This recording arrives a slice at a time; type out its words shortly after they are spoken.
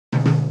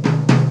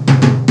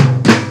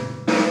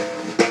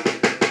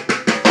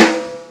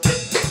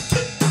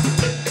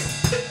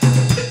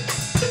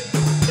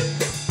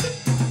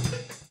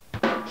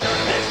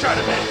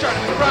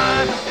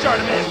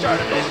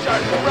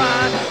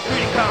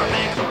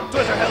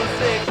hella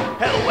sick,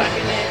 hella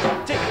whacking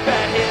it, taking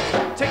bad hits,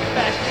 taking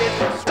bad shit,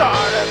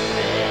 start a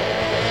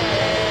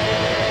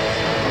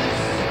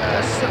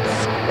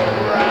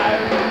subscribe,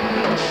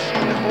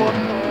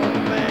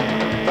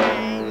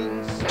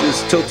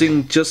 Just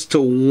tilting just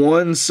to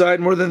one side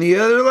more than the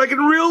other, like in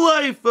real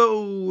life.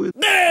 Oh,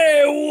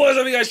 hey, what's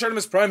up, you guys?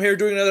 Artemis Prime here,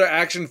 doing another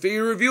action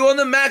figure review on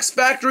the Max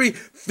Factory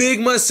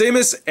Figma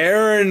Samus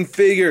Aran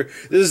figure.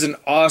 This is an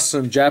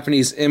awesome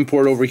Japanese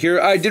import over here.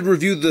 I did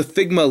review the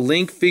Figma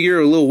Link figure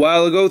a little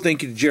while ago.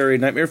 Thank you to Jerry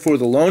Nightmare for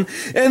the loan.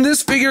 And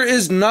this figure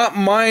is not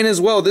mine as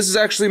well. This is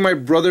actually my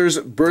brother's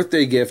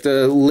birthday gift,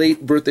 a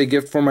late birthday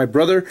gift for my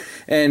brother.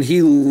 And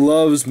he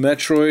loves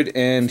Metroid,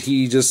 and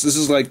this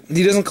is like,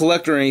 he doesn't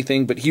collect or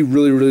anything, but he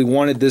really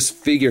wanted this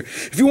figure.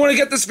 If you want to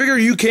get this figure,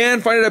 you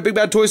can find it at Big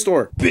Bad Toy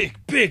Store. Big!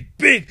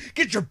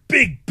 Get your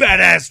big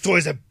badass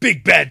toys at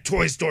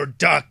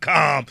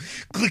BigBadToyStore.com.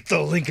 Click the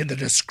link in the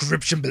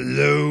description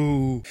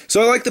below.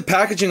 So I like the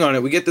packaging on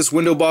it. We get this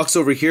window box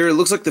over here. It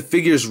looks like the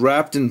figure is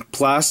wrapped in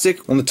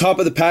plastic. On the top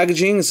of the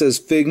packaging, it says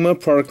Figma,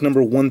 product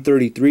number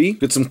 133.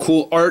 Got some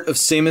cool art of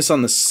Samus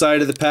on the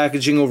side of the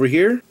packaging over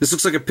here. This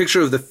looks like a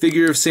picture of the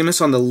figure of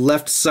Samus on the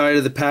left side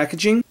of the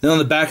packaging. Then on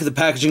the back of the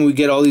packaging, we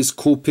get all these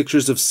cool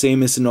pictures of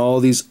Samus in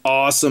all these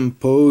awesome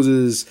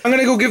poses. I'm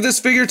gonna go give this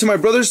figure to my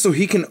brother so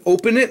he can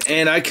open it,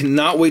 and I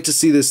cannot wait to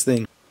see this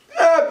thing.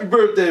 Happy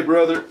birthday,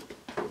 brother.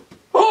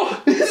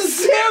 Oh, this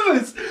is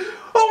Samus!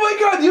 Oh my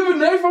god, you have a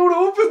knife? I want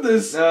to open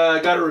this! I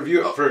gotta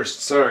review it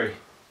first, sorry.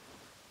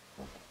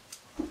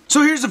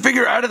 So here's the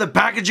figure out of the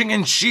packaging,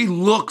 and she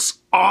looks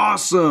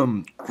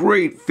awesome!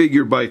 Great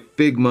figure by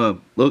Figma.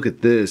 Look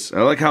at this.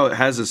 I like how it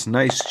has this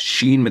nice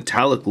sheen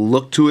metallic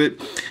look to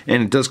it,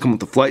 and it does come with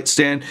the flight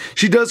stand.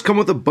 She does come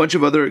with a bunch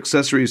of other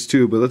accessories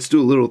too, but let's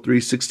do a little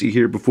 360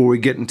 here before we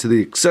get into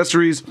the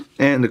accessories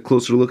and a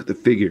closer look at the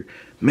figure.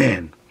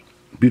 Man,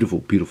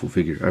 beautiful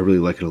figure. I really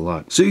like it a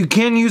lot. So you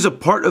can use a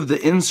part of the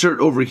insert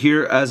over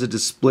here as a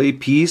display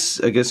piece.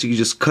 I guess you can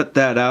just cut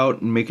that out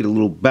and make it a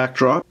little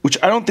backdrop, which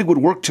I don't think would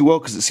work too well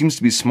because it seems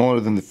to be smaller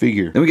than the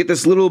figure. Then we get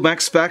this little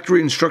Max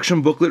Factory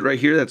instruction booklet right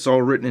here that's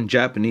all written in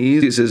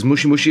Japanese. It says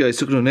Mushi Mushi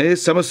Aisuku no ne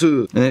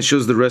Samasu, and it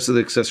shows the rest of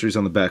the accessories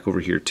on the back over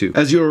here too.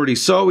 As you already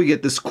saw, we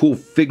get this cool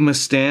Figma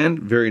stand.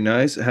 Very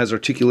nice. It has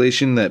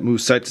articulation that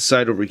moves side to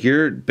side over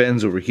here. It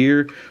bends over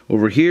here,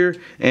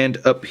 and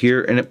up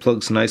here, and it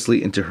plugs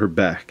nicely into her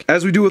back.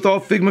 As we do with all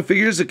Figma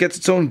figures, it gets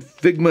its own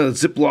Figma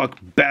Ziploc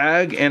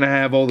bag, and I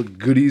have all the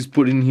goodies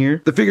put in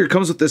here. The figure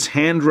comes with this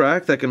hand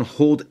rack that can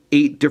hold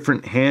 8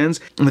 different hands,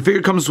 and the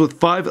figure comes with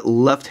 5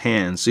 left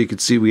hands. So you can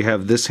see we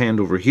have this hand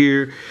over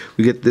here,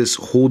 we get this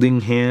holding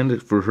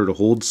hand for her to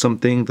hold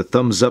something, the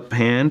thumbs up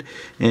hand,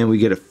 and we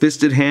get a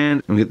fisted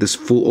hand, and we get this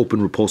full open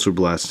repulsor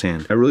blast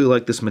hand. I really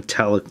like this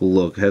metallic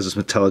look. It has this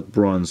metallic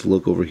bronze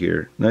look over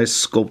here. Nice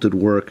sculpted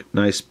work,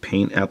 nice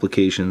paint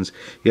applications.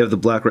 You have the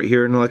black right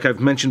here, and like I've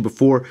mentioned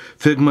before,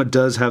 Figma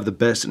does have the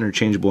best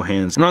interchangeable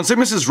hands. And on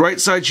Samus's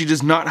right side, she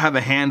does not have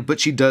a hand, but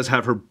she does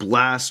have her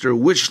blaster,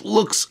 which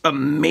looks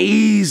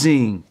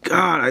amazing.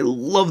 God, I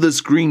love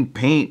this green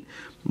paint.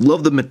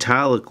 Love the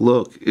metallic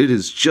look. It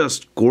is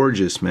just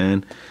gorgeous,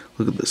 man.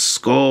 Look at the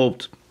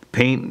sculpt.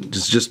 Paint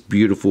is just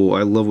beautiful.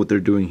 I love what they're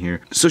doing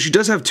here. So she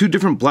does have 2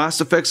 different blast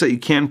effects that you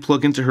can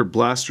plug into her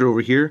blaster over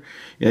here.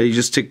 Yeah, you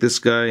just take this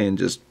guy and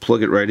just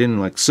plug it right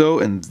in like so,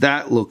 and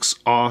that looks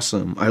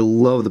awesome. I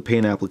love the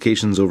paint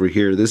applications over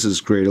here. This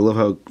is great. I love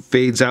how it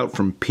fades out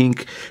from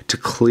pink to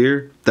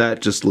clear.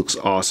 That just looks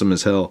awesome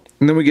as hell.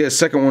 And then we get a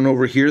second one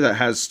over here that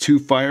has 2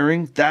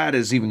 firing. That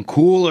is even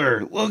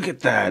cooler. Look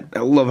at that. I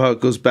love how it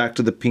goes back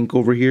to the pink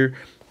over here.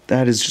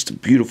 That is just a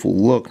beautiful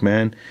look,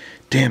 man.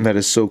 Damn, that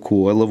is so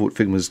cool. I love what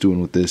Figma's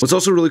doing with this. What's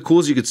also really cool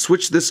is you could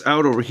switch this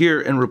out over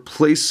here and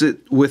replace it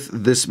with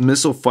this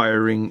missile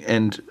firing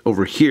end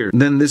over here.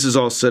 And then this is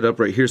all set up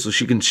right here so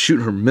she can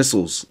shoot her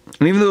missiles.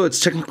 And even though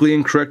it's technically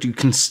incorrect, you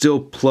can still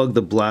plug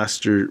the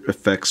blaster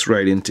effects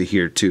right into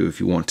here too if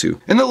you want to.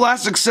 And the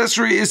last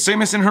accessory is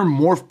Samus in her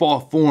morph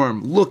ball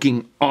form,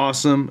 looking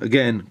awesome.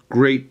 Again,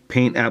 great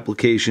paint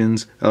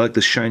applications. I like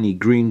the shiny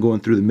green going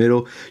through the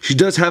middle. She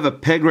does have a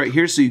peg right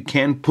here so you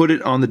can put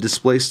it on the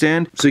display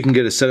stand. So you can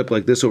get a setup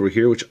like this over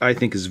here, which I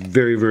think is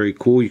very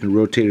cool. You can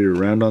rotate it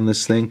around on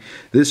this thing.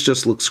 This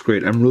just looks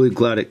great. I'm really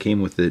glad it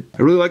came with it.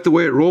 I really like the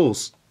way it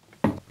rolls.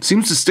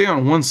 Seems to stay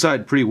on one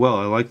side pretty well.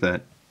 I like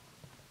that.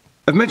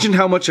 I've mentioned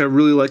how much I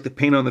really like the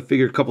paint on the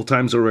figure a couple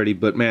times already,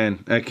 but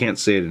man, I can't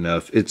say it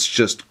enough. It's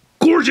just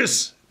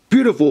gorgeous!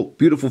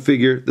 Beautiful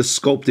figure. The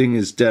sculpting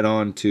is dead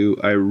on too.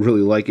 I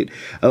really like it.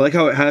 I like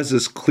how it has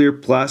this clear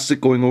plastic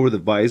going over the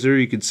visor.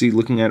 You can see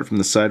looking at it from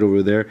the side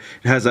over there.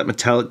 It has that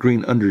metallic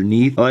green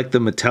underneath. I like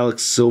the metallic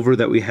silver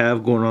that we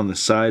have going on the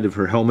side of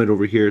her helmet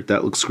over here.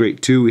 That looks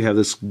great too. We have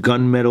this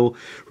gunmetal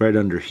right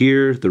under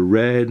here. The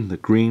red, the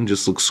green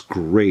just looks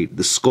great.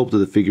 The sculpt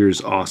of the figure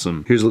is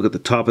awesome. Here's a look at the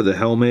top of the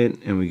helmet,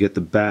 and we get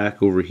the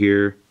back over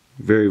here.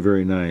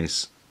 Very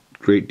nice.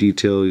 Great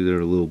detail. There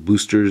are little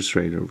boosters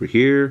right over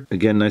here.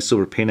 Again, nice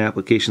silver paint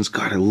applications.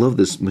 God, I love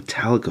this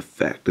metallic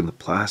effect in the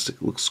plastic.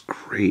 It looks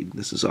great.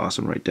 This is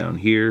awesome right down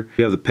here.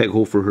 We have the peg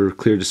hole for her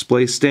clear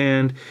display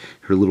stand,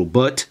 her little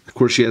butt. Of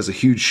course, she has a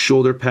huge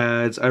shoulder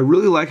pads. I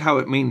really like how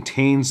it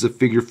maintains the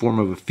figure form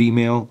of a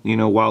female, you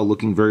know, while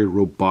looking very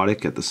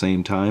robotic at the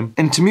same time.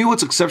 And to me,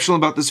 what's exceptional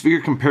about this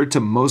figure compared to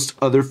most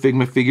other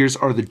Figma figures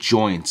are the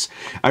joints.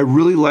 I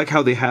really like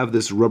how they have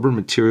this rubber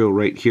material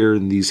right here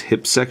in these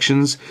hip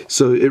sections,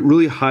 so it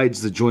really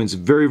hides the joints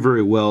very,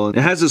 very well. And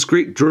it has this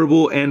great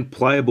durable and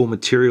pliable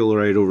material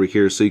right over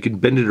here, so you can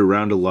bend it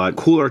around a lot.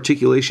 Cool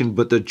articulation,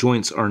 but the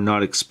joints are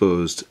not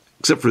exposed.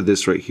 Except for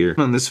this right here.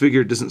 On this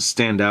figure, it doesn't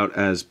stand out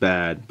as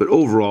bad. But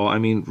overall, I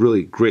mean,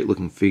 really great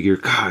looking figure.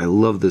 God, I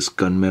love this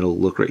gunmetal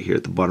look right here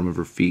at the bottom of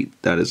her feet.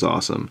 That is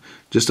awesome.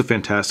 Just a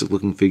fantastic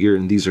looking figure,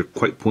 and these are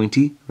quite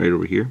pointy right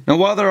over here. Now,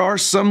 while there are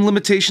some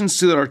limitations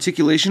to the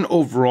articulation,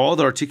 overall,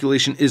 the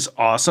articulation is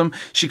awesome.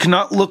 She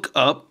cannot look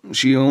up.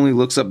 She only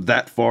looks up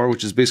that far,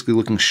 which is basically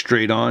looking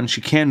straight on.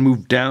 She can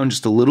move down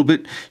just a little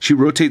bit. She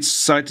rotates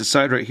side to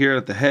side right here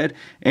at the head,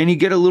 and you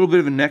get a little bit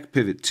of a neck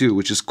pivot too,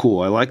 which is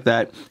cool. I like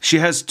that. She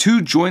has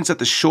two joints at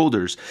the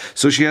shoulders.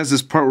 So she has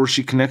this part where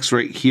she connects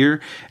right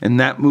here, and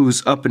that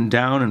moves up and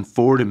down and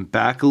forward and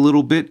back a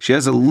little bit. She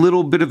has a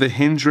little bit of a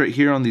hinge right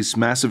here on these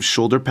massive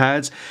shoulder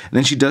pads, and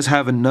then she does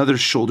have another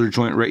shoulder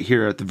joint right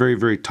here at the very,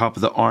 very top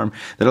of the arm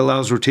that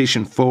allows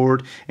rotation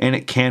forward, and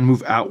it can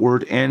move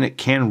outward, and it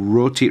can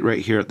rotate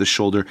right here at the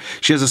shoulder.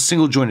 She has a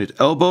single jointed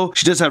elbow.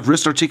 She does have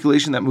wrist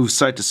articulation that moves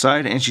side to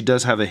side, and she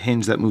does have a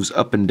hinge that moves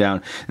up and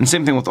down. And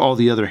same thing with all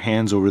the other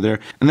hands over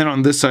there. And then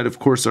on this side, of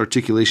course, the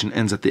articulation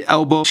ends at the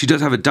elbow. She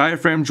does have a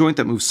diaphragm joint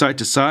that moves side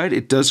to side.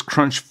 It does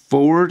crunch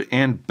forward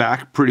and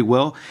back pretty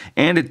well,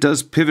 and it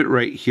does pivot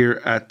right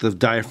here at the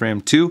diaphragm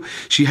too.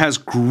 She has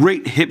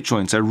great hip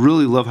joints. I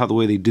really love how the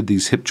way they did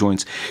these hip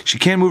joints. She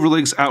can move her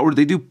legs outward.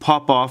 They do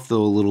pop off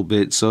though a little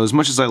bit, so as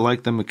much as I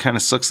like them, it kind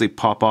of sucks they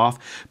pop off,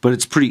 but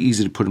it's pretty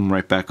easy to put them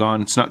right back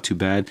on. It's not too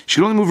bad. She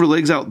can only move her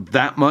legs out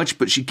that much,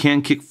 but she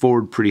can kick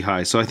forward pretty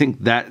high, so I think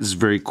that is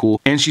very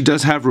cool. And she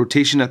does have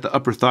rotation at the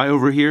upper thigh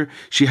over here.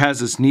 She has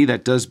this knee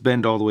that does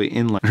bend all the way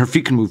inline. Her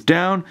feet can move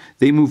down.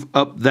 They move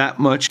up that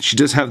much. She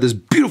does have this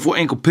beautiful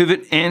ankle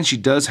pivot, and she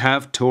does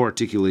have toe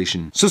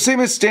articulation. So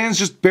Samus stands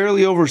just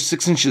barely over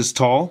 6 inches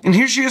tall. And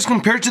here she is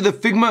compared to the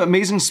Figma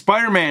Amazing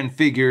Spider-Man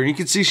figure. And you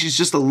can see she's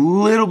just a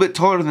little bit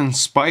taller than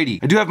Spidey.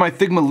 I do have my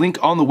Figma link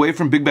on the way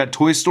from Big Bad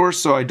Toy Store,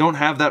 so I don't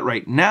have that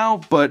right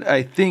now, but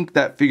I think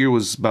that figure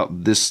was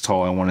about this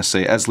tall, I want to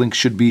say, as Link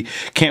should be.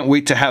 Can't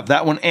wait to have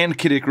that one and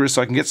Kid Icarus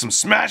so I can get some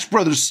Smash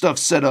Brothers stuff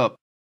set up.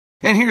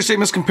 And here's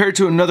Samus compared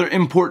to another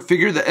import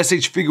figure, the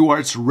SH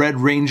Figuarts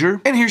Red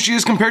Ranger. And here she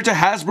is compared to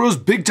Hasbro's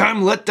big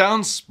time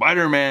letdown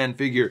Spider-Man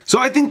figure. So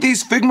I think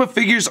these Figma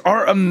figures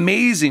are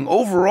amazing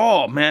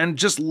overall, man.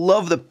 Just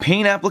love the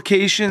paint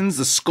applications,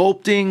 the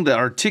sculpting, the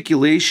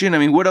articulation. I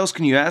mean, what else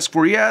can you ask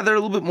for? Yeah, they're a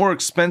little bit more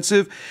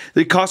expensive.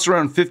 They cost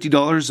around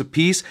 $50 a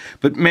piece,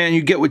 but man,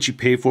 you get what you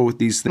pay for with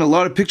these things. A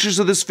lot of pictures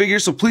of this figure,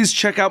 so please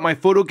check out my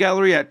photo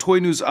gallery at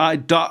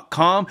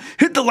toynewseye.com.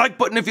 Hit the like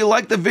button if you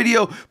like the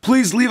video.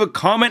 Please leave a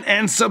comment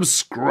and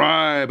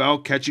subscribe. I'll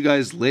catch you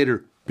guys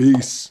later.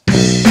 Peace.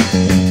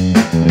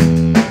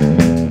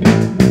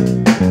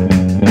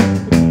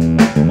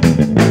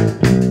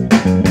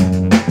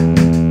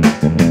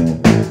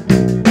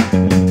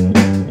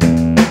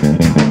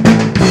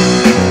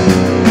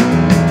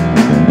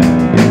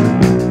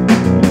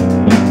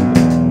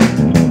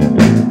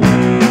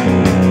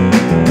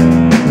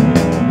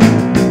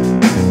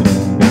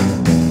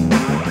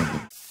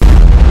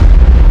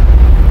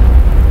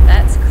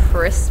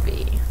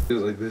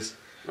 Like this.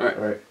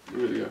 Alright,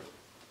 here we go.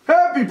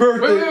 Happy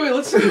birthday! Wait,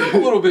 let's speed up a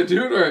little bit,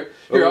 dude. Alright,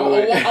 here,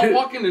 I'll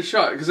walk into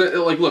shot, because,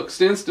 like, look,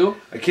 stand still.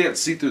 I can't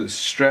see through the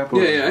strap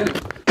over. Yeah, I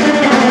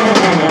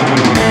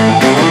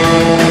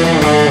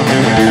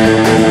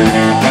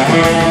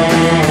know.